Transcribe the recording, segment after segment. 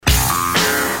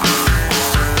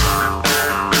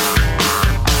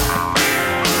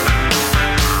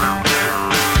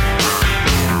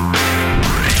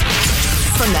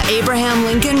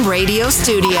radio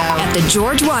studio at the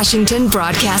George Washington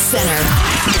Broadcast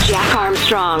Center. Jack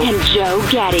Armstrong and Joe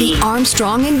Getty. The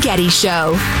Armstrong and Getty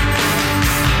Show.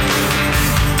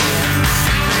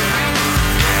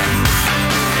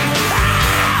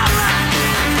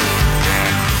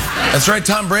 That's right,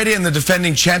 Tom Brady and the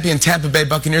defending champion Tampa Bay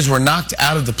Buccaneers were knocked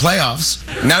out of the playoffs.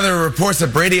 Now there are reports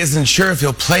that Brady isn't sure if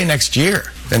he'll play next year.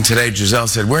 Then today, Giselle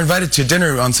said, "We're invited to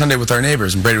dinner on Sunday with our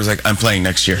neighbors." And Brady was like, "I'm playing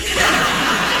next year."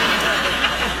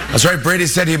 That's right, Brady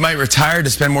said he might retire to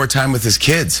spend more time with his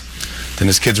kids. Then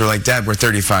his kids were like, "Dad, we're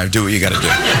 35. Do what you got to do."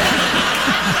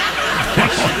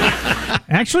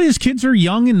 Actually, his kids are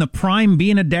young in the prime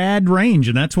being a dad range,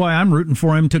 and that's why I'm rooting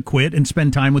for him to quit and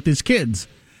spend time with his kids.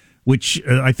 Which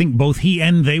I think both he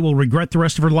and they will regret the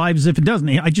rest of their lives if it doesn't.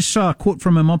 I just saw a quote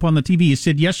from him up on the TV. He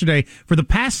said yesterday, for the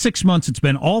past 6 months, it's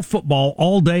been all football,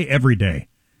 all day, every day.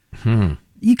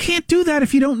 You can't do that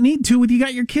if you don't need to when you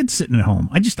got your kids sitting at home.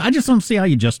 I just don't see how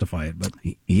you justify it. But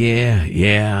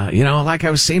Yeah. You know, like I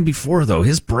was saying before, though,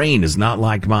 his brain is not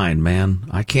like mine, man.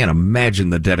 I can't imagine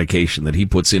the dedication that he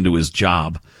puts into his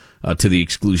job to the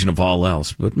exclusion of all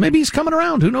else. But maybe he's coming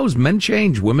around. Who knows? Men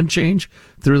change, women change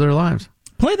through their lives.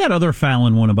 Play that other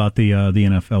Fallon one about the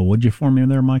NFL, would you, for me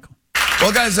there, Michael?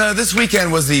 Well, guys, this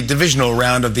weekend was the divisional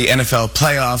round of the NFL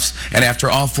playoffs, and after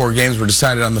all 4 games were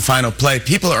decided on the final play,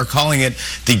 people are calling it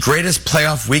the greatest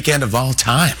playoff weekend of all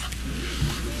time.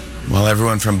 Well,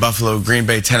 everyone from Buffalo, Green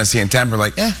Bay, Tennessee, and Tampa are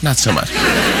like, not so much.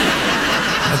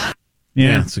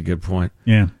 Yeah, that's a good point.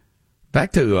 Yeah.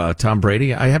 Back to Tom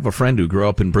Brady. I have a friend who grew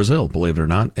up in Brazil, believe it or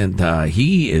not, and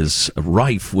he is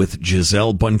rife with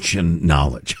Gisele Bündchen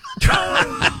knowledge.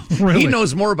 Really? He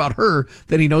knows more about her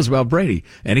than he knows about Brady.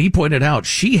 And he pointed out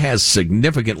she has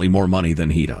significantly more money than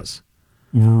he does.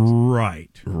 Right.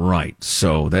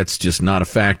 So that's just not a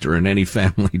factor in any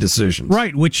family decisions.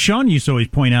 Right, which Sean used to always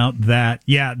point out that,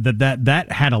 that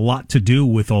had a lot to do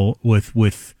with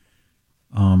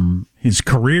his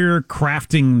career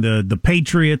crafting the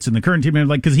Patriots and the current team,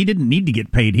 like, because he didn't need to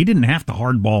get paid. He didn't have to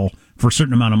hardball for a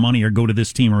certain amount of money or go to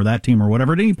this team or that team or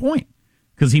whatever at any point,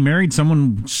 because he married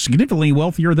someone significantly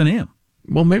wealthier than him.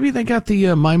 Well, maybe they got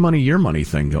the my money, your money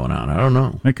thing going on. I don't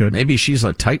know. They could. Maybe she's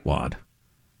a tightwad.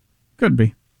 Could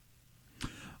be.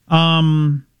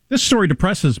 This story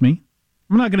depresses me.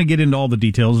 I'm not going to get into all the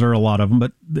details. There are a lot of them,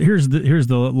 but here's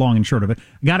the long and short of it.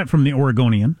 I got it from the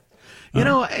Oregonian. You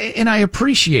know, and I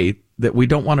appreciate that we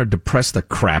don't want to depress the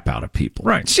crap out of people.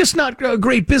 Right. It's just not a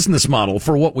great business model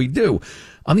for what we do.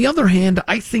 On the other hand,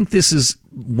 I think this is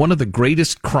one of the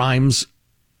greatest crimes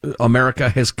America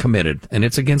has committed, and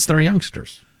it's against our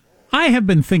youngsters. I have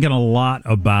been thinking a lot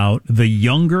about the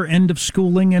younger end of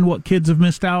schooling and what kids have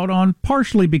missed out on,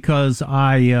 partially because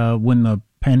when the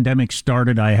pandemic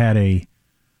started, I had a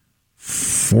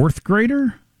 4th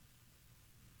grader.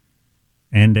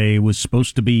 And was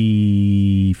supposed to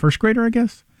be 1st grader, I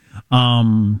guess.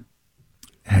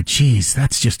 Geez,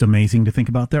 that's just amazing to think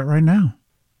about that right now.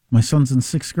 My son's in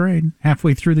 6th grade,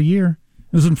 halfway through the year.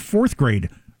 It was in 4th grade,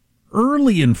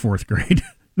 early in 4th grade,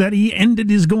 that he ended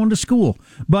his going to school.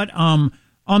 But on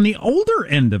the older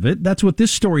end of it, that's what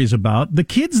this story is about. The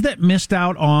kids that missed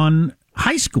out on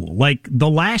high school, like the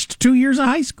last 2 years of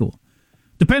high school.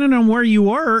 Depending on where you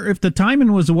were, if the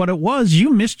timing was what it was, you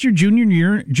missed your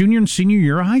junior and senior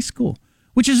year of high school,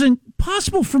 which is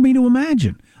impossible for me to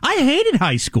imagine. I hated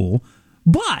high school,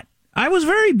 but I was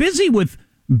very busy with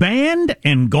band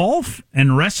and golf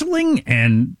and wrestling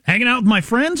and hanging out with my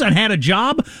friends. I had a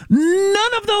job.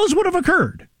 None of those would have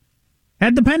occurred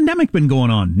had the pandemic been going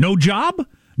on. No job,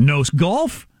 no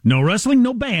golf, no wrestling,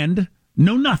 no band,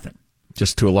 no nothing.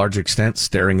 Just to a large extent,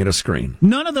 staring at a screen.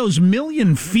 None of those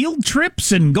million field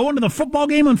trips and going to the football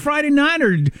game on Friday night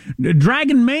or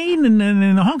dragging Maine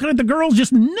and honking at the girls,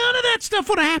 just none of that stuff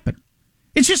would have happened.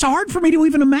 It's just hard for me to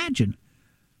even imagine.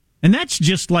 And that's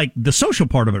just like the social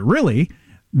part of it, really.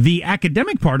 The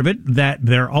academic part of it that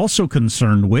they're also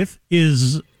concerned with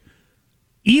is,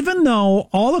 even though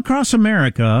all across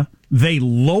America they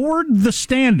lowered the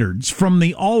standards from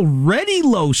the already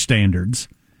low standards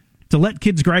to let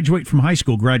kids graduate from high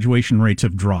school, graduation rates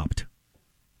have dropped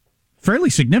fairly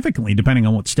significantly, depending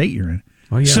on what state you're in.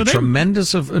 Oh, yeah. So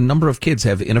tremendous of a number of kids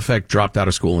have, in effect, dropped out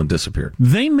of school and disappeared.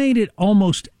 They made it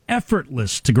almost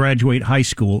effortless to graduate high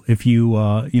school if you,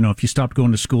 if you stopped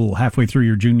going to school halfway through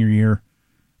your junior year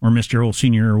or missed your whole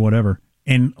senior year or whatever.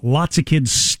 And lots of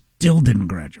kids still didn't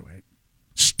graduate,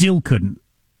 still couldn't.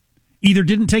 Either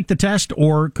didn't take the test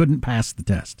or couldn't pass the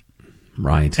test.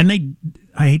 Right. And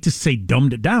I hate to say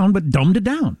dumbed it down, but dumbed it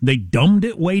down. They dumbed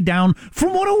it way down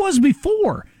from what it was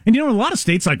before. And in a lot of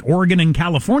states like Oregon and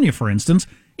California, for instance,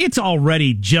 it's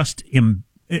already just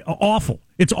awful.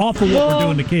 It's awful what we're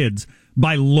doing to kids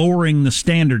by lowering the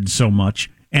standards so much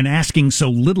and asking so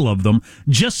little of them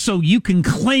just so you can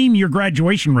claim your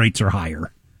graduation rates are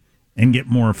higher and get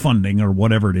more funding or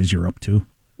whatever it is you're up to.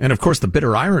 And, of course, the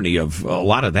bitter irony of a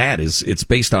lot of that is it's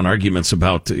based on arguments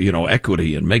about,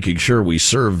 equity and making sure we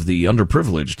serve the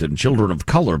underprivileged and children of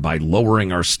color by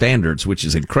lowering our standards, which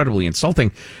is incredibly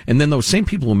insulting. And then those same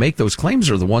people who make those claims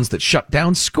are the ones that shut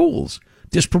down schools,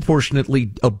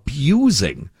 disproportionately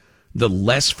abusing the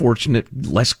less fortunate,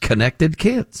 less connected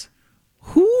kids.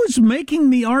 Who's making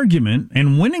the argument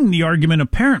and winning the argument,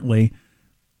 apparently,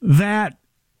 that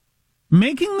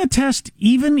making the test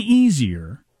even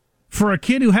easier for a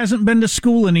kid who hasn't been to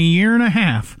school in a year and a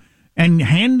half and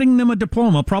handing them a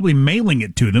diploma, probably mailing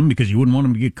it to them because you wouldn't want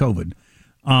them to get COVID,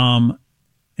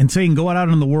 and saying, go out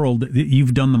in the world, that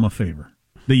you've done them a favor,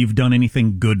 that you've done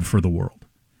anything good for the world.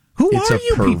 It's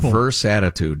a perverse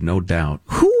attitude, no doubt.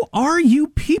 Who are you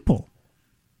people?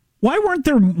 Why weren't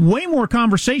there way more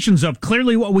conversations of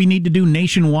clearly what we need to do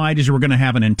nationwide is we're going to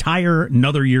have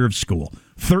another year of school,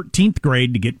 13th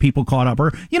grade to get people caught up,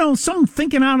 or, some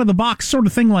thinking out of the box sort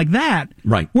of thing like that.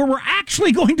 Right. Where we're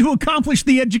actually going to accomplish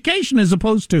the education as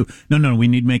opposed to, no, we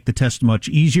need to make the test much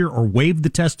easier or waive the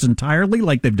tests entirely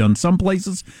like they've done some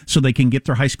places so they can get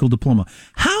their high school diploma.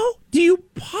 How do you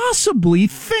possibly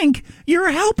think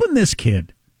you're helping this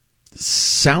kid?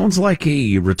 Sounds like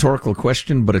a rhetorical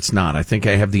question, but it's not. I think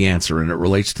I have the answer, and it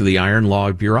relates to the iron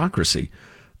law bureaucracy.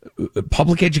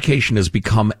 Public education has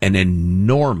become an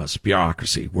enormous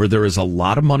bureaucracy where there is a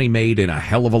lot of money made and a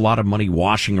hell of a lot of money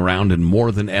washing around, and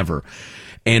more than ever.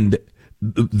 And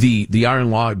the iron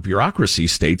law bureaucracy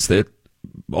states that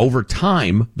over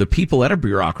time, the people at a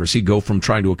bureaucracy go from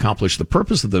trying to accomplish the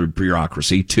purpose of the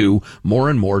bureaucracy to more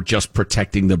and more just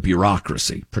protecting the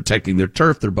bureaucracy, protecting their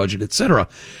turf, their budget, etc.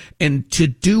 And to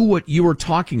do what you were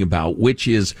talking about, which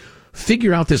is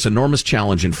figure out this enormous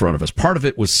challenge in front of us. Part of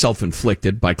it was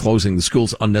self-inflicted by closing the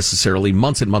schools unnecessarily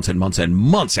months and months and months and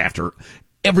months after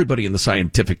everybody in the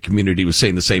scientific community was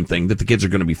saying the same thing, that the kids are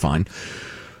going to be fine.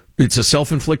 It's a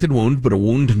self-inflicted wound, but a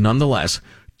wound nonetheless.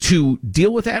 To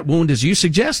deal with that wound, as you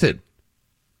suggested,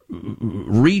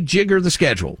 rejigger the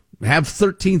schedule. Have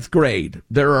 13th grade.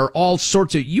 There are all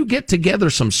sorts of... You get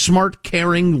together some smart,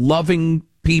 caring, loving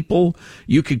people.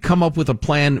 You could come up with a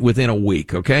plan within a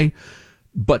week, okay?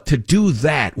 But to do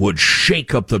that would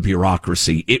shake up the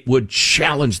bureaucracy. It would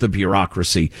challenge the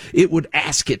bureaucracy. It would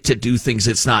ask it to do things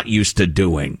it's not used to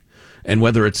doing. And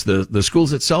whether it's the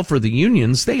schools itself or the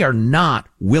unions, they are not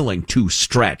willing to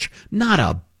stretch. Not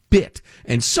a bit.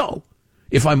 And so,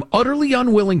 if I'm utterly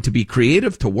unwilling to be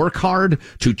creative, to work hard,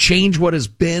 to change what has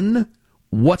been,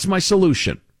 what's my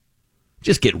solution?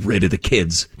 Just get rid of the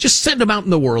kids. Just send them out in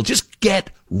the world. Just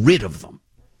get rid of them.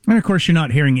 And, of course, you're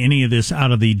not hearing any of this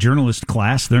out of the journalist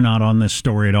class. They're not on this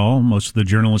story at all. Most of the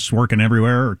journalists working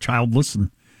everywhere are childless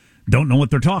and don't know what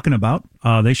they're talking about.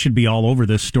 They should be all over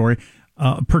this story,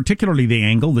 particularly the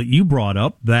angle that you brought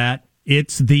up, that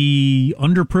it's the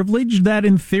underprivileged that,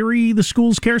 in theory, the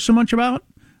schools care so much about,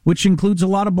 which includes a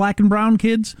lot of black and brown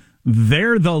kids.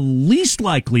 They're the least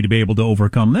likely to be able to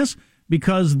overcome this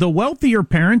because the wealthier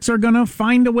parents are going to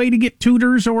find a way to get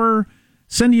tutors or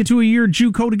send you to a year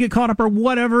JUCO to get caught up or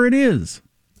whatever it is.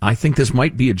 I think this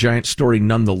might be a giant story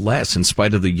nonetheless, in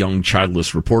spite of the young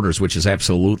childless reporters, which is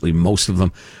absolutely most of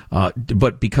them.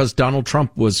 But because Donald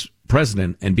Trump was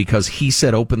president and because he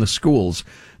said open the schools,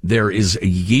 there is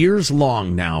years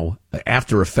long now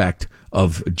after effect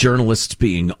of journalists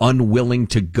being unwilling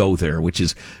to go there, which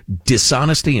is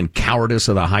dishonesty and cowardice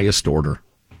of the highest order.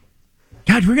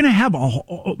 God, we're going to have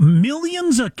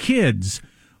millions of kids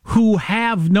who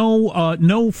have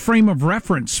no frame of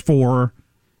reference for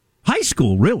high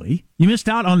school, really. You missed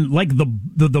out on like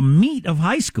the meat of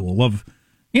high school, of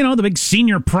the big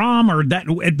senior prom, or that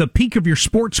at the peak of your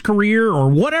sports career, or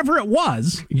whatever it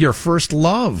was. Your first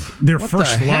love. Their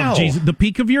first love. Jesus, the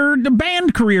peak of your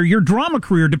band career, your drama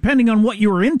career, depending on what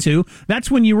you were into. That's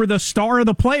when you were the star of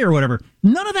the play or whatever.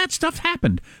 None of that stuff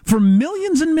happened for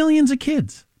millions and millions of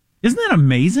kids. Isn't that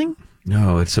amazing?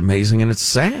 No, it's amazing and it's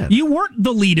sad. You weren't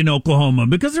the lead in Oklahoma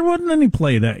because there wasn't any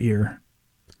play that year.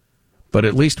 But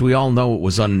at least we all know it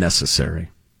was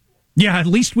unnecessary. Yeah, at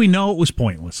least we know it was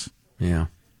pointless. Yeah.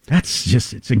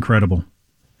 It's incredible.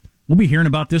 We'll be hearing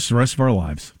about this the rest of our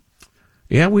lives.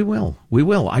 Yeah, we will. We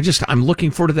will. I'm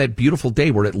looking forward to that beautiful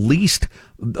day where at least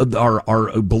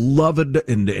our beloved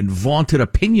and vaunted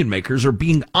opinion makers are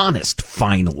being honest,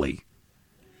 finally.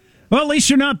 Well, at least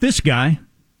you're not this guy.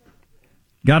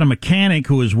 Got a mechanic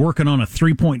who is working on a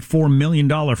 $3.4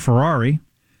 million Ferrari,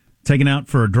 taken out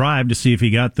for a drive to see if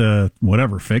he got the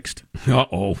whatever fixed.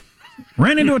 Uh-oh.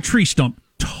 Ran into a tree stump,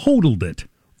 totaled it.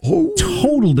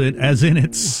 totaled it, as in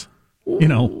it's,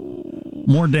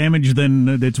 more damage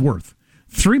than it's worth.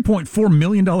 $3.4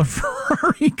 million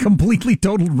Ferrari completely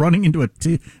totaled running into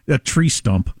a tree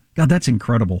stump. God, that's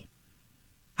incredible.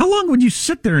 How long would you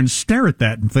sit there and stare at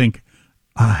that and think,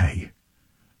 like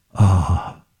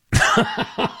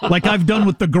I've done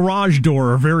with the garage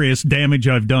door or various damage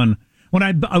I've done. When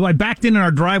I backed in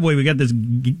our driveway, we got this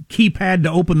keypad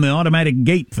to open the automatic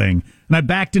gate thing, and I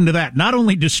backed into that, not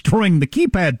only destroying the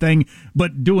keypad thing,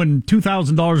 but doing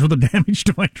 $2,000 worth of damage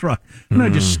to my truck. And I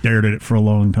just stared at it for a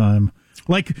long time.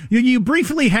 Like, you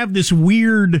briefly have this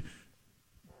weird...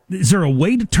 Is there a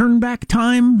way to turn back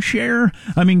time, Cher?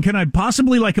 I mean, can I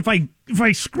possibly, like, if I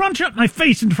scrunch up my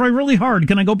face and try really hard,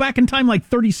 can I go back in time like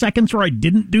 30 seconds where I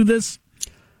didn't do this?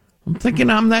 I'm thinking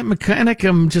I'm that mechanic.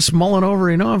 I'm just mulling over.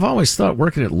 I've always thought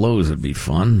working at Lowe's would be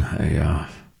fun.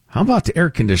 How about the air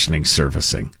conditioning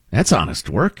servicing? That's honest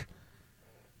work.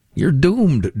 You're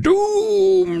doomed.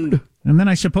 Doomed! And then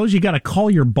I suppose you got to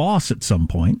call your boss at some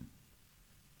point.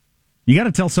 You got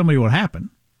to tell somebody what happened.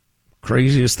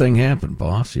 Craziest thing happened,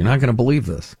 boss. You're not going to believe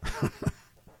this.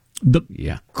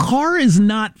 The car is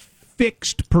not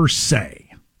fixed per se.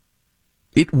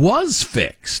 It was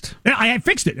fixed. I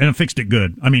fixed it, and I fixed it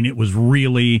good. I mean, it was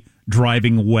really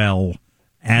driving well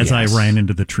as I ran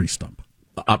into the tree stump.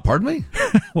 Pardon me?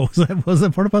 What was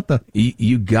that part about the...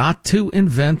 You got to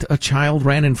invent a child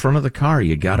ran in front of the car.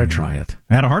 You got to try it.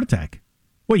 I had a heart attack.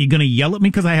 What, you going to yell at me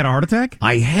because I had a heart attack?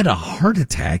 I had a heart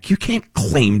attack? You can't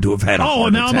claim to have had a heart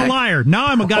attack. Oh, now I'm a liar. Now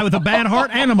I'm a guy with a bad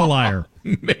heart, and I'm a liar.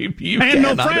 Maybe you and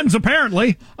no friends,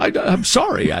 apparently. I'm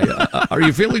sorry. Are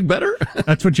you feeling better?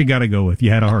 That's what you got to go with.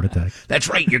 You had a heart attack. That's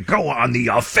right. You go on the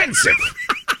offensive.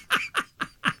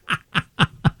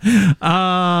 We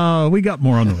got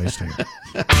more on the way. Stay here.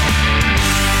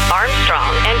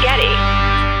 Armstrong and Getty.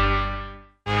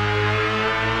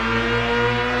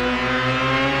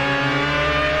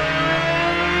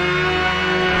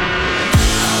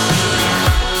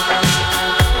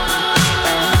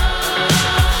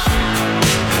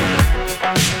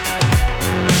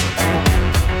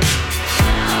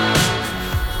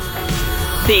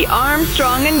 The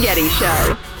Armstrong and Getty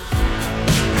Show.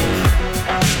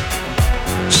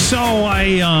 So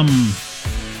I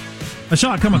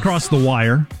saw it come across the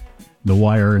wire. The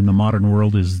wire in the modern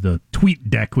world is the tweet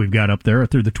deck we've got up there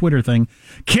through the Twitter thing.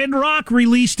 Kid Rock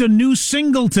released a new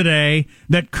single today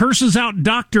that curses out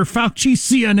Dr. Fauci,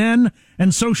 CNN,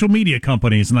 and social media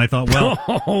companies. And I thought, well,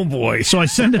 oh boy. So I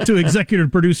send it to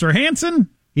executive producer Hanson.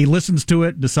 He listens to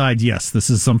it, decides, yes, this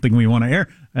is something we want to air.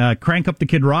 Crank up the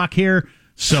Kid Rock here.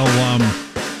 So,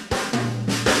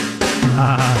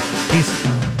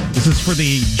 this is for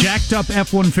the jacked up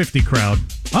F-150 crowd.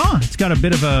 Oh, it's got a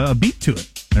bit of a beat to it.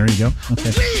 There you go.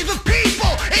 Okay. We the people,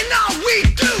 and all we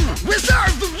do,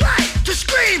 reserve the right to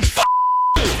scream, F***.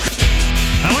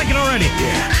 I like it already.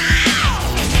 Yeah.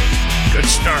 Good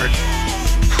start.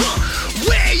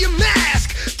 Wear your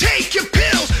mask, take your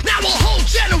pills, now a whole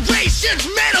generation's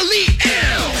mentally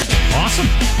ill. Awesome.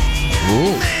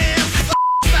 Ooh. Man,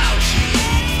 Fauci.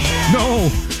 No.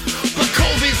 But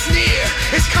COVID's near,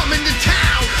 it's coming to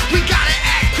town. We gotta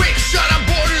act quick, shut our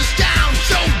borders down.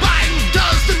 Joe Biden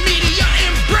does, the media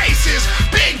embraces.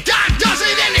 Big Doc does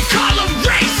it, and they call him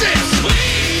racist.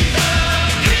 We the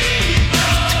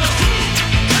people.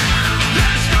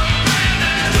 Let's go,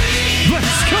 Brandon.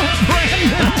 Let's go,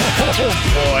 Brandon. Oh,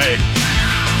 boy.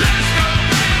 Let's go,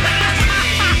 Brandon.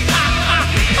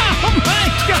 Oh, my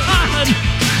God.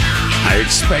 I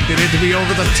expected it to be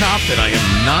over the top, and I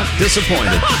am not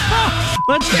disappointed.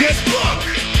 Let's get... Facebook,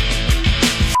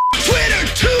 Twitter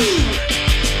too,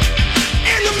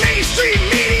 and the mainstream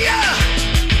media.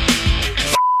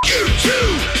 You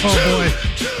too. Oh, boy.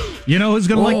 You know who's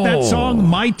going to like that song?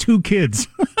 My two kids.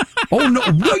 Oh, no.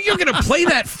 You're going to play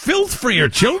that filth for your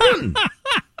children?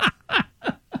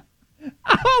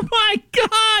 Oh, my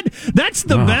God. That's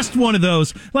the best one of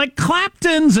those. Like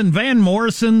Clapton's and Van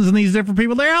Morrison's and these different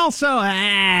people, they're also...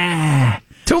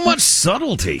 Too much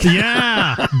subtlety.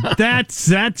 Yeah. That's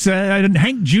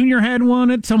Hank Jr. had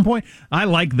one at some point. I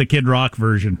like the Kid Rock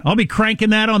version. I'll be cranking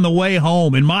that on the way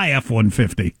home in my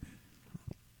F-150.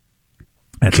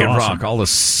 That's Kid awesome. Rock, all the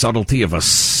subtlety of a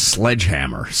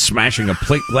sledgehammer smashing a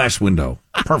plate glass window.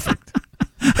 Perfect.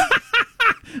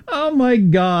 Oh, my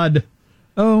God.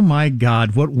 Oh, my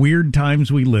God. What weird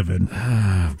times we live in.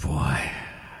 Oh, boy.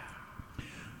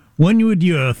 When would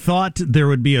you have thought there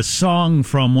would be a song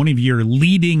from one of your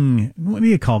leading... What do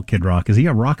you call Kid Rock? Is he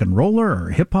a rock and roller or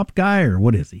a hip-hop guy, or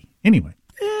what is he? Anyway.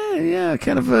 Yeah,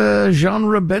 kind of a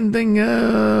genre-bending,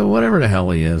 whatever the hell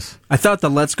he is. I thought the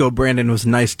Let's Go Brandon was a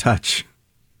nice touch.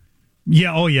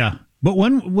 Yeah, oh, yeah. But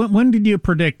when did you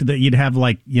predict that you'd have,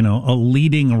 like, you know, a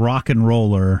leading rock and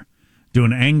roller do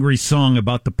an angry song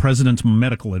about the president's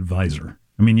medical advisor?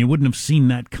 I mean, you wouldn't have seen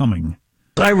that coming.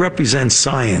 I represent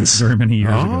science. Very many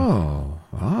years ago.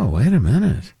 Oh, wait a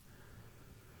minute.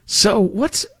 So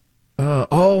what's...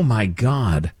 oh, my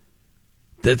God.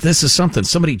 This is something.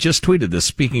 Somebody just tweeted this,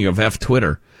 speaking of F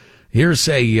Twitter. Here's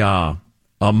a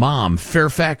mom,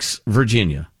 Fairfax,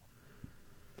 Virginia.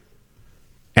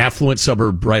 Affluent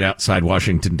suburb right outside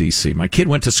Washington, D.C. My kid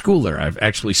went to school there. I've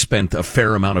actually spent a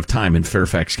fair amount of time in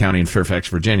Fairfax County in Fairfax,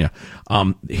 Virginia.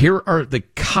 Here are the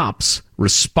cops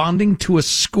responding to a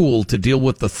school to deal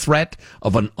with the threat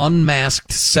of an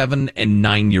unmasked 7 and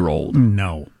 9-year-old.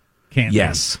 No. Can't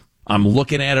Yes. I'm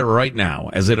looking at it right now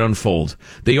as it unfolds.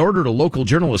 They ordered a local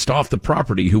journalist off the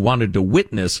property who wanted to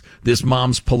witness this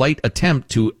mom's polite attempt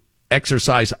to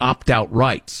exercise opt-out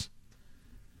rights.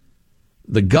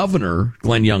 The governor,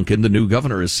 Glenn Youngkin, the new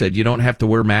governor, has said you don't have to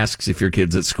wear masks if your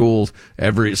kid's at school.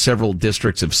 Several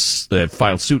districts have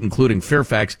filed suit, including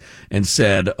Fairfax, and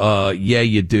said, yeah,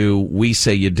 you do. We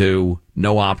say you do.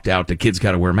 No opt-out. The kids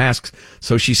got to wear masks.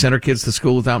 So she sent her kids to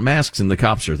school without masks, and the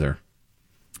cops are there.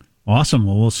 Awesome.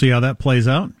 Well, we'll see how that plays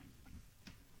out.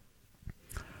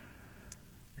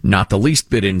 Not the least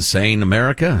bit insane,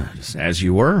 America, as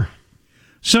you were.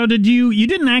 So you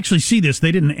didn't actually see this.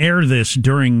 They didn't air this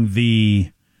during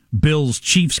the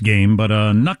Bills-Chiefs game, but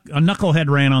a knucklehead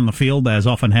ran on the field, as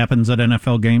often happens at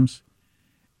NFL games.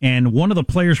 And one of the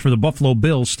players for the Buffalo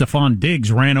Bills, Stephon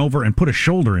Diggs, ran over and put a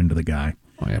shoulder into the guy.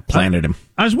 Oh, yeah, planted him.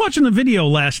 I was watching the video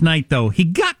last night, though. He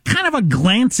got kind of a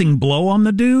glancing blow on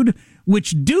the dude,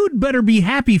 which dude better be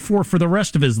happy for the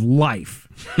rest of his life.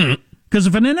 Because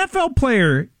if an NFL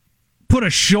player put a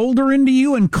shoulder into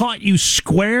you and caught you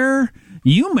square,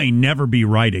 you may never be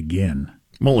right again.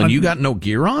 Well, and you got no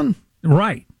gear on?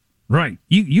 Right.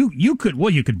 You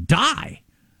could die,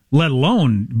 let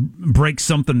alone break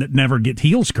something that never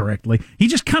heals correctly. He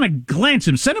just kind of glanced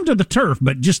him, sent him to the turf,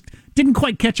 but just didn't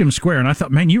quite catch him square. And I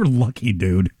thought, man, you're lucky,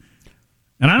 dude.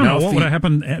 And I don't know what would have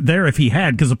happened there if he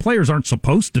had, because the players aren't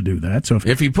supposed to do that. So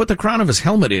if he put the crown of his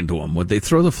helmet into him, would they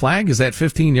throw the flag? Is that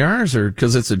 15 yards? Or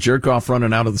because it's a jerk-off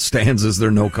running out of the stands, is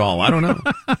there no call? I don't know.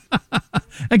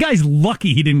 That guy's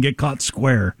lucky he didn't get caught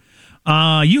square.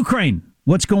 Ukraine,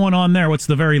 what's going on there? What's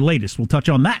the very latest? We'll touch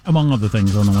on that, among other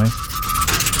things, on the way.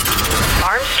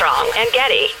 Armstrong and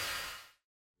Getty.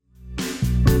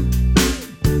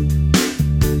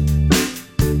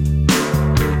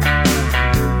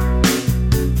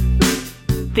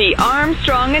 The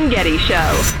Armstrong and Getty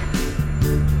Show.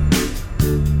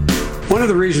 One of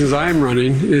the reasons I'm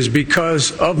running is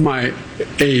because of my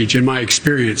age and my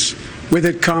experience. With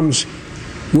it comes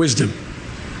wisdom.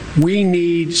 We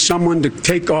need someone to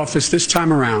take office this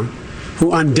time around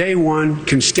who on day one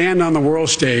can stand on the world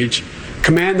stage,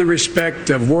 command the respect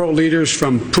of world leaders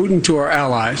from Putin to our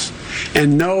allies,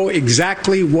 and know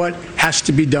exactly what has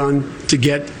to be done to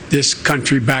get this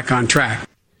country back on track.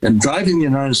 And driving the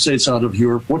United States out of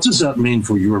Europe, what does that mean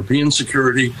for European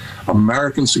security,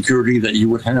 American security, that you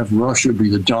would have Russia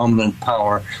be the dominant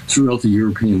power throughout the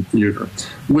European theater,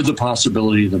 with the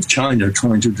possibility of China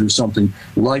trying to do something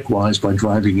likewise by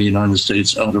driving the United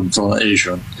States out of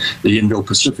Asia, the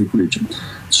Indo-Pacific region.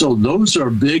 So those are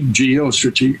big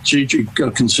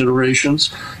geostrategic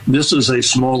considerations. This is a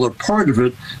smaller part of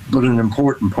it, but an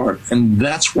important part. And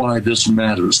that's why this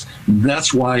matters.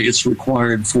 That's why it's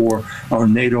required for our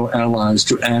NATO allies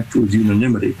to act with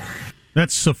unanimity.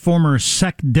 That's the former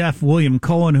SecDef William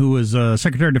Cohen, who was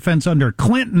Secretary of Defense under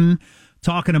Clinton,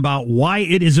 talking about why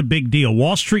it is a big deal.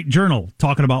 Wall Street Journal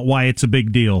talking about why it's a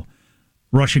big deal.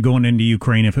 Russia going into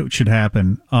Ukraine if it should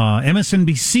happen.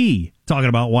 MSNBC talking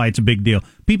about why it's a big deal.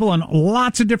 People on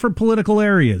lots of different political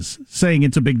areas saying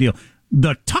it's a big deal.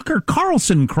 The Tucker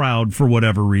Carlson crowd, for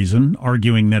whatever reason,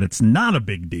 arguing that it's not a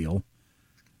big deal.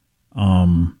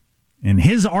 And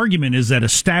his argument is that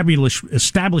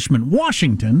establishment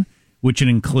Washington, which it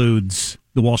includes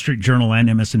the Wall Street Journal and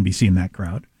MSNBC in that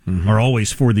crowd, are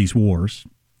always for these wars.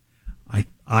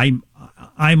 I'm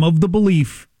of the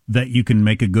belief that you can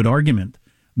make a good argument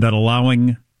that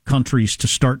allowing countries to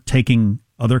start taking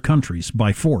other countries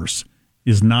by force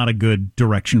is not a good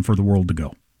direction for the world to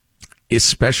go.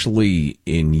 Especially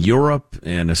in Europe,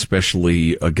 and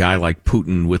especially a guy like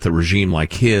Putin with a regime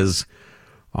like his.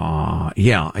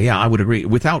 Yeah, I would agree.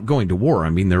 Without going to war, I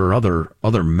mean, there are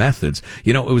other methods.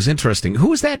 You know, it was interesting. Who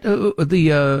was that?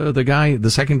 The guy, the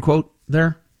second quote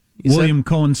there? William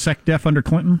Cohen, SecDef under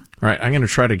Clinton. All right, I'm going to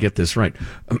try to get this right.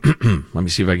 Let me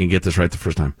see if I can get this right the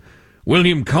first time.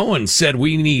 William Cohen said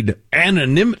we need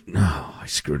anonymity. Oh,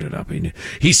 screwed it up.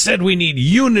 He said we need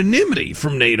unanimity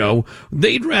from NATO.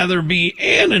 They'd rather be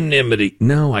anonymity.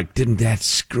 No, I didn't. That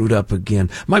screwed up again.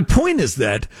 My point is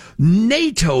that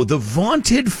NATO, the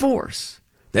vaunted force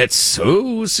that's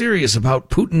so serious about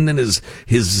Putin and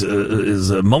his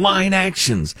malign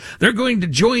actions, they're going to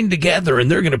join together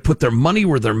and they're going to put their money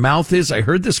where their mouth is. I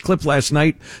heard this clip last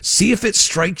night. See if it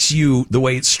strikes you the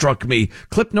way it struck me.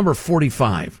 Clip number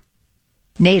 45.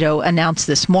 NATO announced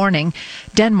this morning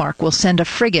Denmark will send a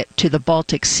frigate to the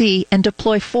Baltic Sea and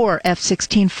deploy 4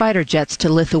 F-16 fighter jets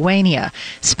to Lithuania.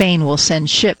 Spain will send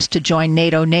ships to join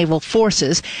NATO naval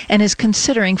forces and is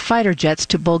considering fighter jets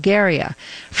to Bulgaria.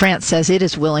 France says it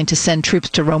is willing to send troops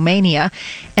to Romania,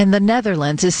 and the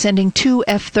Netherlands is sending 2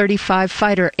 F-35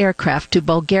 fighter aircraft to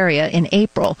Bulgaria in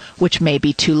April, which may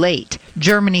be too late.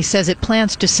 Germany says it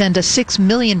plans to send a $6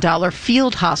 million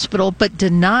field hospital but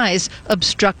denies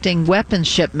obstructing weapons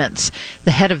shipments.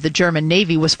 The head of the German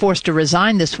Navy was forced to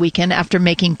resign this weekend after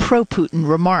making pro-Putin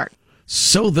remarks.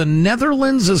 So the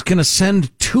Netherlands is going to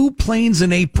send 2 planes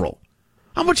in April.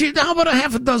 How about a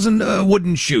half a dozen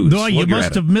wooden shoes? No, you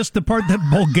must have missed the part that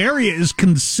Bulgaria is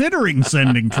considering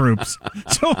sending troops.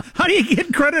 So how do you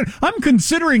get credit? I'm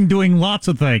considering doing lots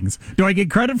of things. Do I get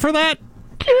credit for that?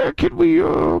 Yeah, can we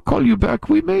call you back?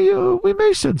 We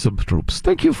may send some troops.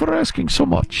 Thank you for asking so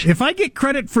much. If I get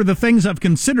credit for the things I've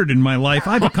considered in my life,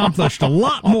 I've accomplished a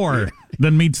lot more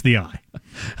than meets the eye.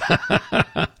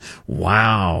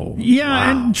 Wow. Yeah,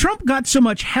 wow. And Trump got so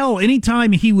much hell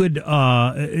anytime he would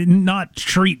not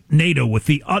treat NATO with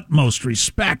the utmost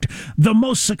respect. The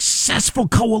most successful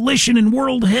coalition in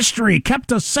world history,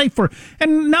 kept us safer.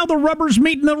 And now the rubber's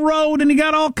meeting the road, and you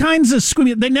got all kinds of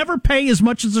screaming. They never pay as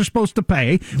much as they're supposed to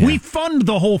pay. Yeah. We fund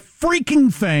the whole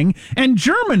freaking thing. And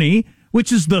Germany,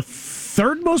 which is the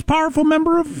 3rd most powerful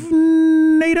member of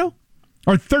NATO,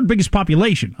 or 3rd biggest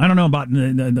population. I don't know about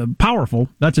the powerful.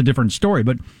 That's a different story.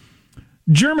 But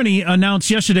Germany announced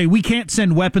yesterday, we can't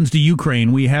send weapons to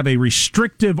Ukraine. We have a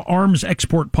restrictive arms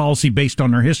export policy based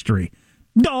on our history.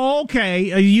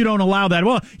 Okay, you don't allow that.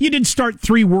 Well, you did start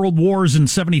 3 world wars in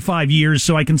 75 years,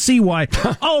 so I can see why.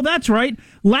 Oh, that's right.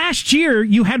 Last year,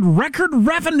 you had record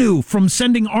revenue from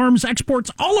sending arms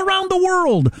exports all around the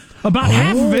world. About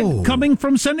half of it coming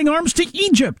from sending arms to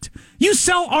Egypt. You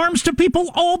sell arms to people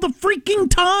all the freaking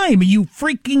time, you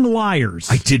freaking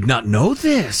liars. I did not know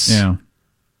this. Yeah.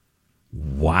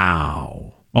 Wow.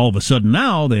 All of a sudden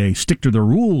now they stick to the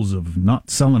rules of not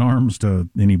selling arms to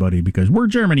anybody because we're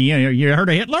Germany. Yeah, you heard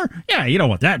of Hitler? Yeah, you don't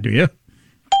want that, do you?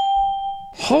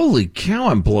 Holy cow,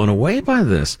 I'm blown away by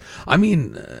this. I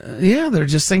mean, they're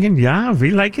just thinking,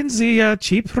 we like the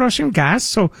cheap Russian gas,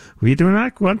 so we do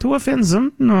not want to offend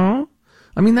them. No.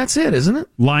 I mean, that's it, isn't it?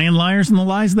 Lying liars and the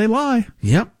lies they lie.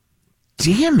 Yep.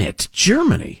 Damn it,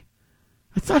 Germany.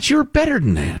 I thought you were better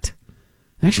than that.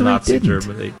 Actually, Nazi I didn't.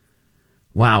 Germany.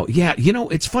 Wow. Yeah,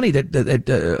 it's funny that and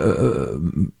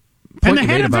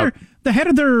the head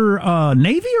of their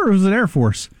Navy, or was it Air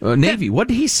Force? Navy. What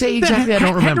did he say exactly? I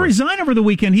don't remember. Had to resign over the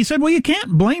weekend. He said, well, you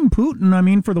can't blame Putin, I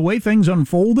mean, for the way things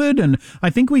unfolded, and I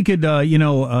think we could,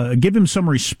 give him some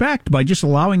respect by just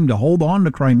allowing him to hold on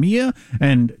to Crimea,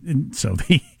 and so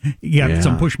he got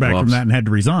some pushback from that and had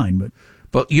to resign,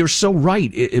 But you're so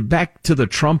right. Back to the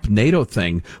Trump-NATO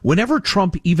thing, whenever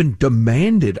Trump even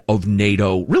demanded of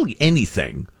NATO really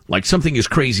anything, like something as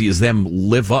crazy as them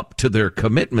live up to their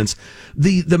commitments,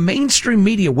 the mainstream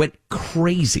media went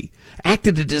crazy,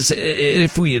 acted as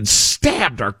if we had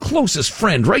stabbed our closest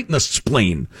friend right in the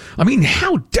spleen. I mean,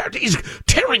 how dare he's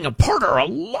tearing apart our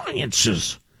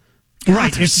alliances. God,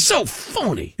 right, it's so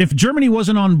phony. If Germany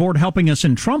wasn't on board helping us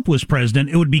and Trump was president,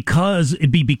 it'd be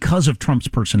because of Trump's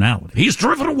personality. He's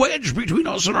driven a wedge between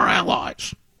us and our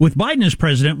allies. With Biden as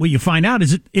president, what you find out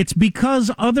is it's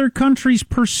because other countries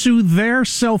pursue their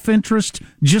self-interest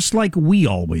just like we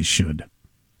always should.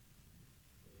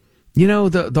 You know,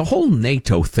 the whole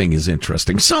NATO thing is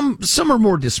interesting. Some are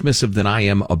more dismissive than I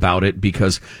am about it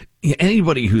because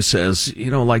anybody who says,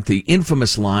 like the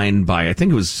infamous line by, I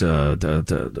think it was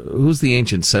who's the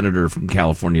ancient senator from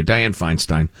California, Dianne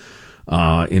Feinstein,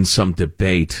 in some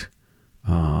debate,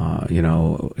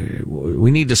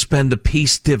 we need to spend the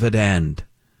peace dividend.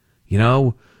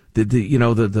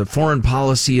 The foreign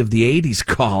policy of the 80s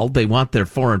called. They want their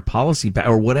foreign policy back,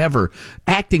 or whatever,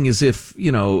 acting as if,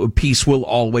 peace will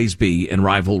always be and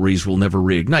rivalries will never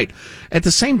reignite. At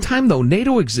the same time, though,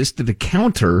 NATO existed to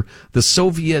counter the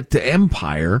Soviet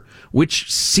empire,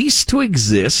 which ceased to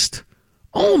exist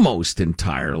almost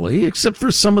entirely, except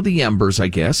for some of the embers, I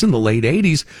guess, in the late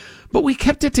 80s. But we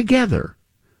kept it together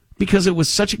because it was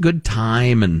such a good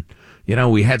time, and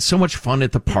We had so much fun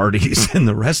at the parties and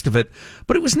the rest of it,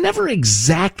 but it was never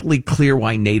exactly clear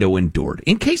why NATO endured.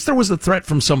 In case there was a threat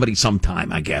from somebody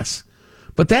sometime, I guess.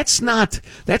 But that's not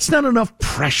enough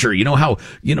pressure. You know how,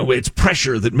 it's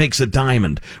pressure that makes a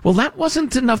diamond. Well, that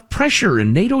wasn't enough pressure,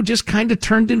 and NATO just kind of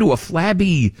turned into a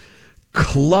flabby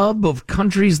club of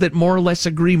countries that more or less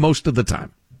agree most of the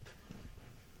time.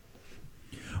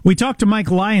 We talked to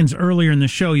Mike Lyons earlier in the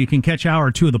show. You can catch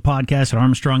hour 2 of the podcast at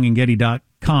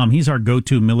ArmstrongandGetty.com. He's our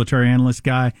go-to military analyst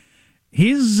guy.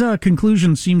 His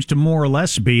conclusion seems to more or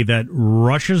less be that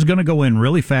Russia's going to go in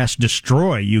really fast,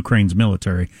 destroy Ukraine's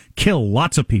military, kill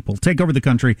lots of people, take over the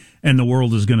country, and the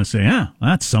world is going to say,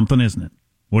 that's something, isn't it?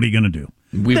 What are you going to do?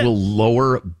 We will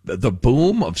lower the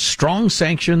boom of strong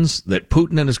sanctions that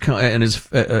Putin and his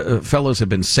fellows have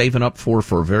been saving up for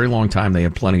a very long time. They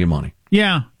have plenty of money.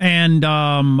 Yeah, and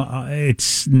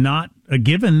it's not a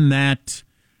given that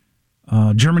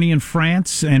Germany and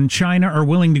France and China are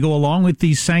willing to go along with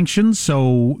these sanctions.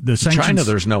 So the sanctions, China,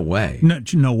 there's no way.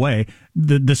 No way.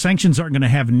 The sanctions aren't going to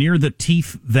have near the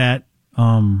teeth that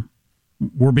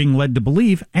we're being led to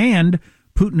believe. And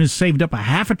Putin has saved up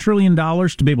 $500 billion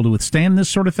to be able to withstand this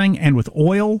sort of thing. And with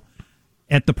oil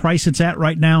at the price it's at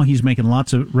right now, he's making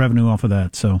lots of revenue off of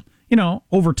that. So,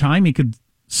 over time he could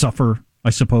suffer,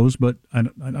 I suppose, but I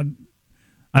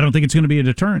don't think it's going to be a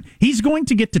deterrent. He's going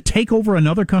to get to take over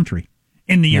another country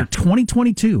in the year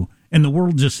 2022, and the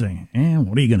world just saying,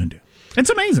 what are you going to do? It's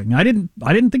amazing. I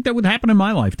didn't think that would happen in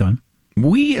my lifetime.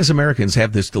 We as Americans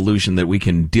have this delusion that we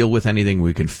can deal with anything,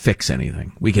 we can fix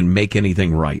anything, we can make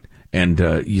anything right. And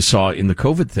you saw in the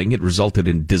COVID thing, it resulted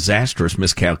in disastrous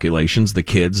miscalculations, the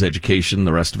kids, education,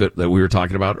 the rest of it that we were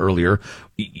talking about earlier.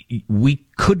 We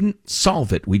couldn't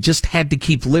solve it. We just had to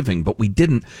keep living, but we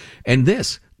didn't. And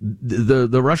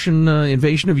the Russian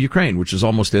invasion of Ukraine, which is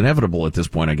almost inevitable at this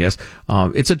point, I guess,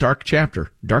 it's a dark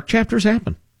chapter. Dark chapters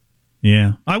happen.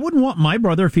 Yeah. I wouldn't want my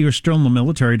brother, if he was still in the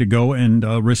military, to go and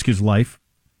risk his life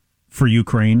for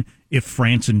Ukraine if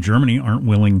France and Germany aren't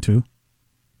willing to.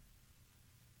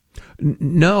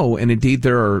 No, and indeed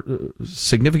there are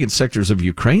significant sectors of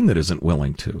Ukraine that isn't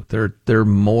willing to.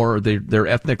 They're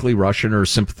ethnically Russian or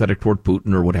sympathetic toward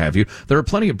Putin or what have you. There are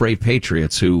plenty of brave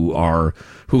patriots who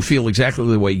feel exactly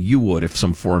the way you would if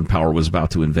some foreign power was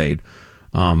about to invade.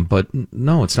 But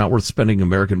no, it's not worth spending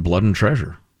American blood and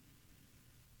treasure.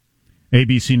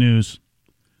 ABC News.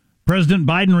 President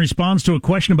Biden responds to a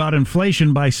question about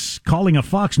inflation by calling a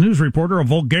Fox News reporter a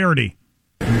vulgarity.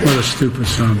 What a stupid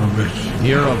son of a bitch.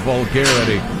 You're a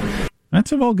vulgarity.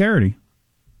 That's a vulgarity.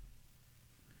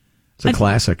 It's a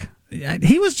classic.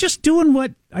 He was just doing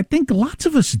what I think lots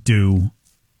of us do.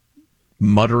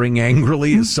 Muttering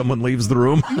angrily as someone leaves the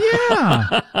room.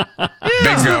 Yeah.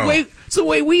 It's the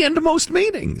way we end most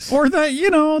meetings. Or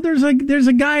there's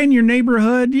a guy in your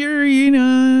neighborhood.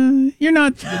 You're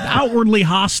not outwardly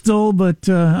hostile, but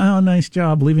nice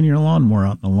job leaving your lawnmower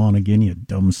out in the lawn again, you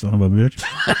dumb son of a bitch.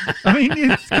 I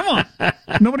mean, come on,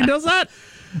 nobody does that.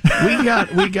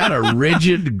 We got a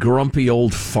rigid, grumpy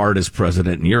old fart as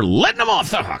president, and you're letting him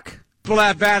off the hook. Well,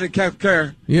 that bad and kept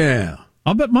care. Yeah.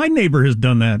 I'll bet my neighbor has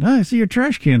done that. I see your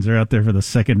trash cans are out there for the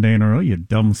second day in a row, you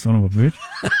dumb son of a bitch.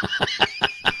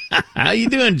 How you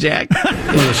doing, Jack?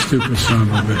 What a stupid son of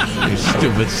a bitch. You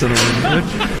stupid son of a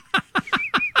bitch.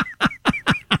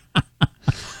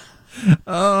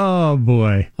 Oh,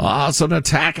 boy. It's an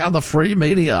attack on the free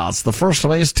media. It's the first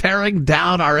way is tearing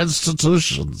down our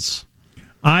institutions.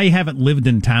 I haven't lived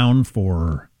in town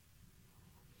for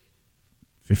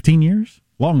 15 years.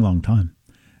 Long time.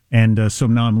 And so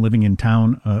now I'm living in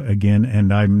town again, and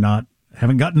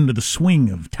haven't gotten to the swing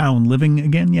of town living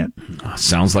again yet.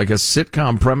 Sounds like a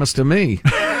sitcom premise to me.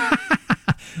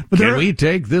 Can we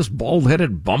take this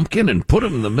bald-headed bumpkin and put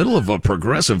him in the middle of a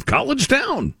progressive college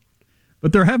town?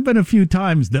 But there have been a few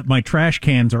times that my trash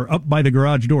cans are up by the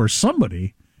garage door.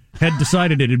 Somebody had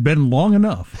decided it had been long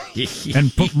enough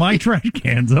and put my trash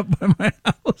cans up by my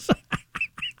house.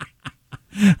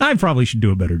 I probably should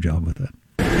do a better job with that.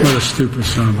 What a stupid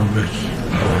son of a bitch.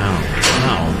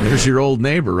 Wow. There's your old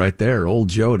neighbor right there, old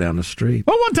Joe down the street.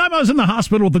 Well, one time I was in the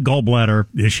hospital with a gallbladder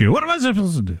issue. What am I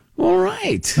supposed to do? All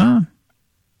right. I'm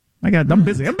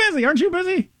busy. I'm busy. Aren't you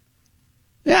busy?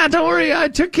 Yeah, don't worry. I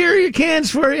took care of your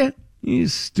cans for you. You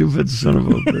stupid son of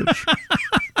a bitch.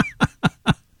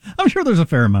 I'm sure there's a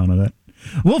fair amount of that.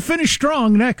 We'll finish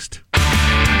strong next.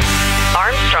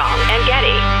 Armstrong and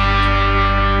Getty.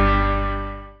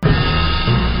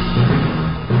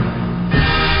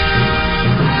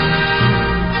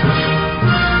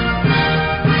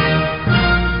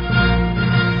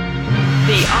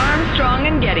 The Armstrong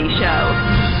and Getty Show.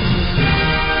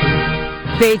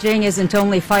 Beijing isn't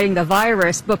only fighting the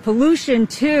virus, but pollution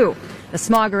too. The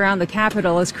smog around the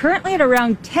capital is currently at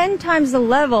around 10 times the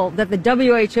level that the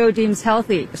WHO deems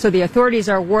healthy. So the authorities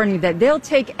are warning that they'll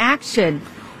take action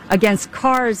against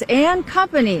cars and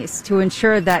companies to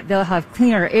ensure that they'll have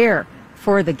cleaner air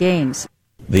for the games.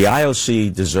 The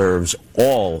IOC deserves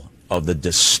all of the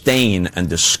disdain and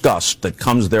disgust that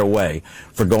comes their way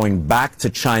for going back to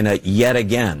China yet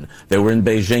again. They were in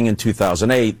Beijing in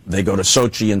 2008. They go to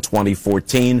Sochi in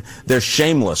 2014. They're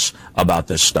shameless about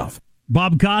this stuff.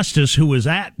 Bob Costas, who was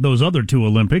at those other two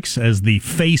Olympics as the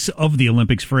face of the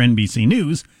Olympics for NBC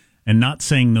News and not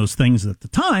saying those things at the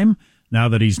time, now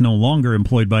that he's no longer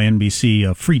employed by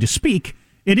NBC, free to speak,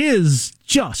 it is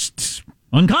just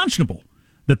unconscionable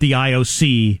that the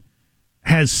IOC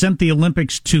has sent the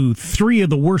Olympics to three of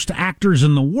the worst actors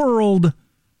in the world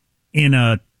in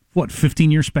a,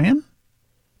 15-year span?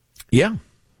 Yeah,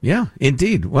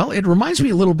 indeed. Well, it reminds me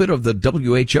a little bit of the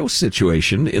WHO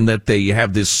situation in that they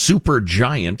have this super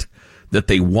giant that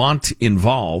they want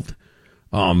involved,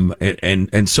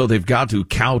 and so they've got to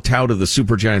kowtow to the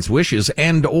super giant's wishes,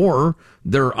 and or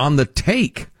they're on the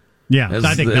take. Yeah,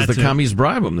 I think as the commies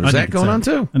bribe them. There's that going on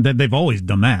too, and they've always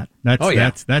done that.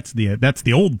 That's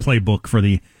the old playbook for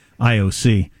the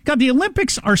IOC. God, the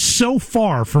Olympics are so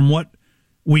far from what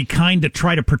we kind of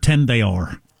try to pretend they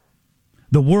are.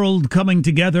 The world coming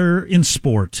together in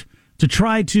sport to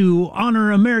try to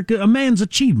honor a man's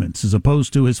achievements as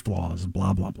opposed to his flaws,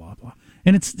 blah, blah, blah, blah.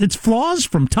 And it's flaws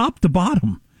from top to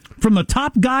bottom, from the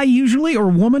top guy usually or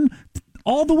woman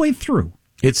all the way through.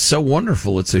 It's so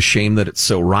wonderful. It's a shame that it's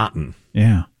so rotten.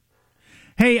 Yeah.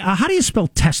 Hey, how do you spell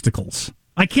testicles?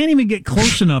 I can't even get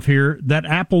close enough here that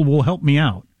Apple will help me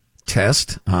out.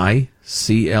 Test,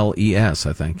 I-C-L-E-S,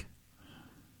 I think.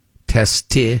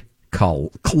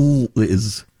 Testicle.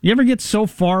 You ever get so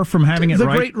far from having it right? The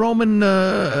right? great Roman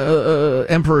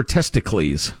Emperor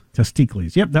Testicles.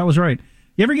 Testicles. Yep, that was right.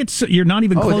 You ever get you're not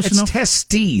even close enough? It's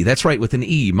testi. That's right, with an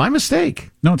E. My mistake.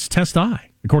 No, it's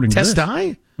test-I, according to this.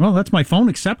 Test-I? Well, that's my phone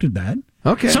accepted that.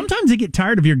 Okay. Sometimes they get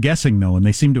tired of your guessing, though, and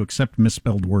they seem to accept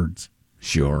misspelled words.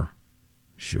 Sure.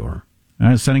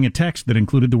 I was sending a text that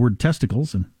included the word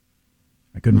testicles, and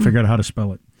I couldn't figure out how to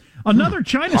spell it. Another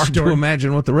China Hard story. to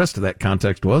imagine what the rest of that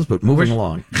context was, but moving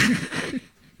along.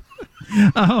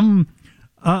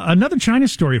 Another China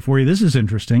story for you. This is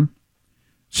interesting.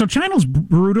 So China's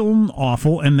brutal and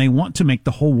awful, and they want to make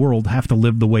the whole world have to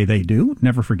live the way they do.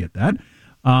 Never forget that.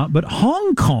 But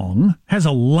Hong Kong has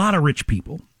a lot of rich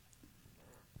people.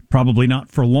 Probably not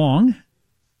for long,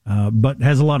 but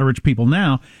has a lot of rich people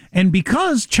now. And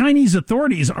because Chinese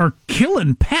authorities are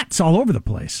killing pets all over the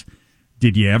place.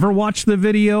 Did you ever watch the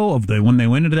video of when they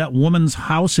went into that woman's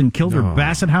house and killed her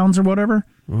basset hounds or whatever?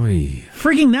 Oy.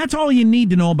 Freaking, that's all you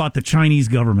need to know about the Chinese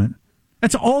government.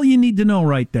 That's all you need to know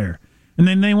right there. And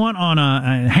then they went on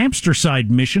a hamster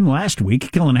side mission last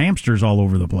week, killing hamsters all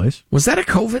over the place. Was that a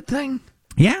COVID thing?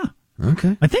 Yeah.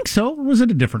 Okay. I think so. Or was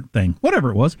it a different thing? Whatever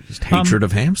it was. Just hatred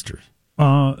of hamsters.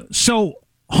 So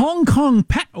Hong Kong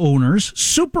pet owners,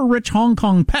 super rich Hong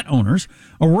Kong pet owners,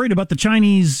 are worried about the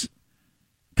Chinese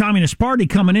Communist Party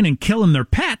coming in and killing their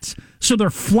pets, so they're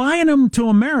flying them to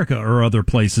America or other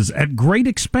places at great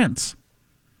expense.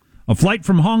 A flight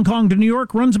from Hong Kong to New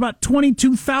York runs about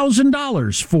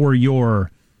 $22,000 for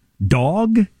your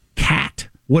dog, cat,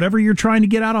 whatever you're trying to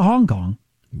get out of Hong Kong.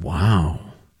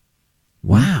 Wow.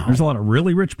 There's a lot of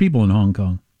really rich people in Hong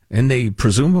Kong. And they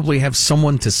presumably have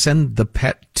someone to send the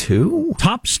pet to?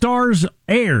 Top Stars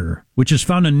Air, which has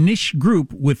found a niche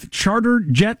group with charter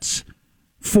jets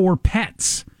for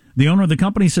pets. The owner of the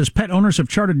company says pet owners have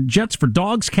chartered jets for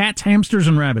dogs, cats, hamsters,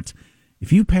 and rabbits.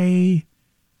 If you pay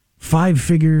 5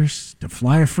 figures to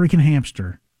fly a freaking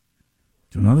hamster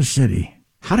to another city.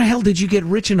 How the hell did you get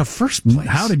rich in the first place?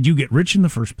 How did you get rich in the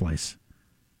first place?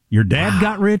 Your dad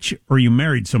got rich, or you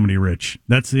married somebody rich.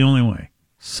 That's the only way.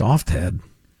 Soft head.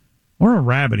 Or a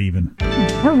rabbit even.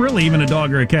 Or really even a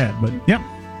dog or a cat. But, yep.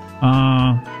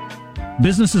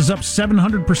 Business is up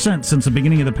 700% since the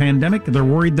beginning of the pandemic. They're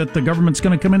worried that the government's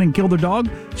going to come in and kill their dog,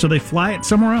 so they fly it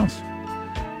somewhere else.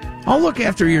 I'll look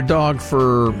after your dog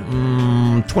for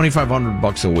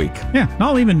 $2,500 a week. Yeah,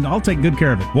 I'll take good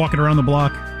care of it. Walk it around the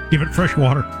block, give it fresh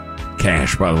water.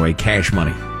 Cash, by the way, cash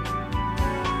money.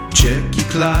 Check your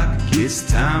clock,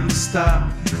 it's time to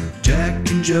stop. Jack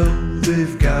and Joe,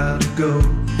 they've got to go.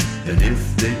 And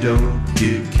if they don't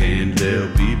get canned,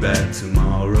 they'll be back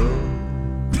tomorrow.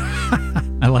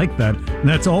 I like that. And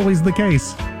that's always the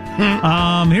case.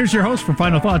 Here's your host for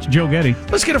Final Thoughts, Joe Getty.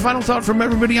 Let's get a final thought from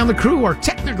everybody on the crew. Our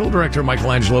technical director,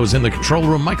 Michelangelo, is in the control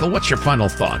room. Michael, what's your final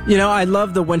thought? You know, I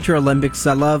love the Winter Olympics.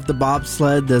 I love the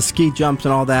bobsled, the ski jumps,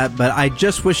 and all that, but I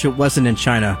just wish it wasn't in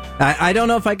China. I don't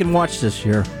know if I can watch this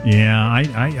year. Yeah,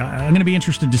 I'm going to be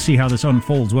interested to see how this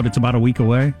unfolds. What, it's about a week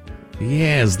away?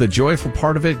 Yeah, is the joyful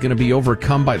part of it going to be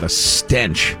overcome by the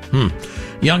stench?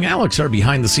 Young Alex, our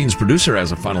behind-the-scenes producer,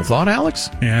 has a final thought. Alex?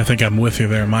 Yeah, I think I'm with you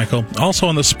there, Michael. Also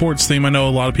on the sports theme, I know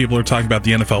a lot of people are talking about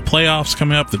the NFL playoffs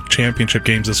coming up, the championship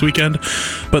games this weekend,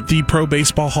 but the Pro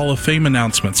Baseball Hall of Fame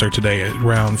announcements are today at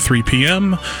around 3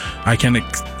 p.m. I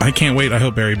can't wait. I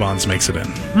hope Barry Bonds makes it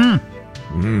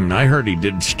in. I heard he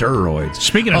did steroids.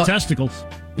 Speaking of testicles.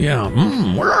 Yeah,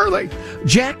 where are they?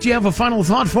 Jack, do you have a final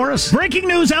thought for us? Breaking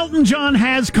news, Elton John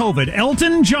has COVID.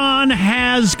 Elton John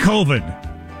has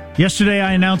COVID. Yesterday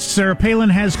I announced Sarah Palin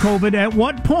has COVID. At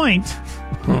what point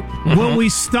will we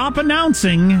stop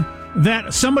announcing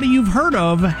that somebody you've heard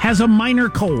of has a minor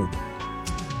cold?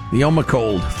 The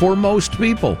Omacold, for most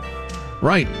people.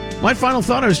 Right. My final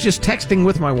thought, I was just texting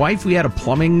with my wife. We had a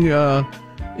plumbing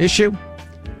issue.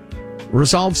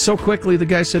 Resolved so quickly, the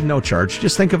guy said no charge.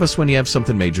 Just think of us when you have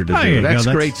something major to do. That's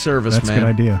great service, man. That's a good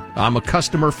idea. I'm a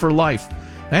customer for life.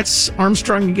 That's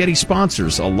Armstrong and Getty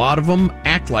sponsors. A lot of them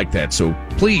act like that. So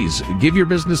please give your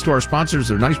business to our sponsors.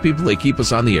 They're nice people. They keep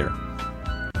us on the air.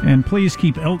 And please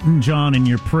keep Elton John in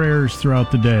your prayers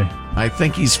throughout the day. I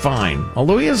think he's fine.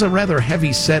 Although he has a rather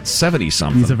heavy-set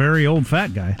 70-something. He's a very old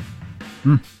fat guy.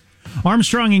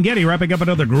 Armstrong and Getty wrapping up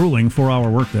another grueling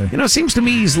 4-hour workday. You know, it seems to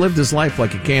me he's lived his life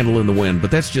like a candle in the wind,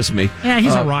 but that's just me. Yeah,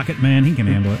 he's a rocket man. He can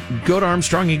handle it. Go to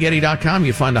ArmstrongandGetty.com.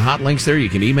 You find the hot links there. You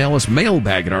can email us,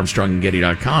 mailbag at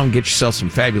ArmstrongandGetty.com. Get yourself some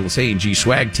fabulous A&G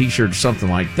swag, T-shirt, or something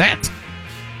like that.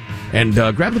 And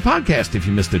grab the podcast if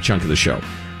you missed a chunk of the show.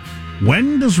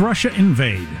 When does Russia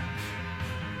invade?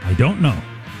 I don't know.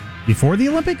 Before the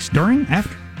Olympics? During?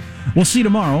 After? We'll see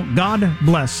tomorrow. God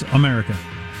bless America.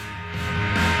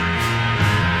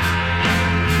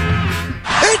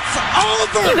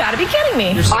 You gotta be kidding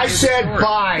me. I said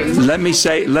bye. Let me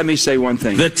say one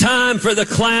thing. The time for the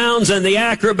clowns and the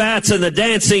acrobats and the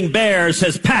dancing bears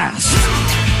has passed.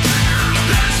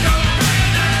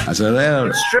 I said that.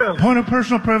 It's true. Point of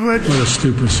personal privilege. What a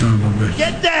stupid son of a bitch.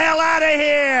 Get the hell out of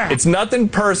here! It's nothing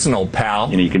personal, pal.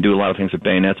 You know, you can do a lot of things with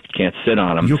bayonets, but you can't sit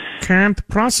on them. You can't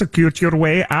prosecute your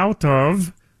way out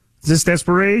of this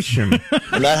desperation.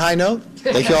 On that high note,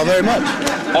 thank you all very much.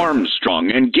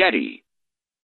 Armstrong and Getty.